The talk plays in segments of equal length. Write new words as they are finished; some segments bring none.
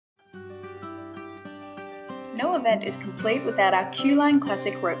No event is complete without our Q-Line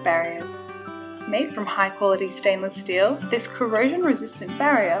Classic rope barriers. Made from high-quality stainless steel, this corrosion-resistant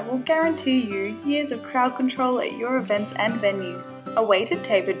barrier will guarantee you years of crowd control at your events and venue. A weighted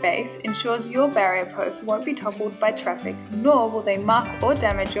tapered base ensures your barrier posts won't be toppled by traffic, nor will they mark or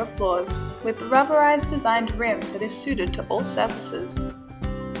damage your floors, with the rubberized designed rim that is suited to all surfaces.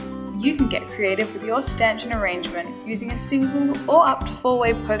 You can get creative with your stanchion arrangement using a single or up to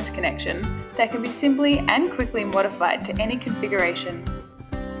 4-way post connection that can be simply and quickly modified to any configuration.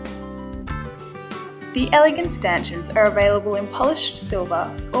 The elegant stanchions are available in polished silver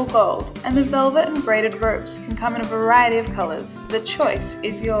or gold, and the velvet and braided ropes can come in a variety of colours. The choice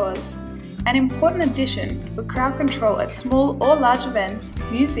is yours. An important addition for crowd control at small or large events,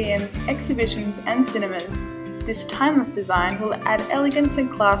 museums, exhibitions and cinemas. This timeless design will add elegance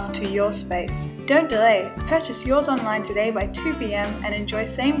and class to your space. Don't delay, purchase yours online today by 2 p.m. and enjoy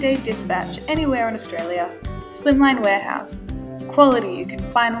same-day dispatch anywhere in Australia. Slimline Warehouse. Quality you can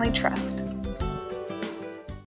finally trust.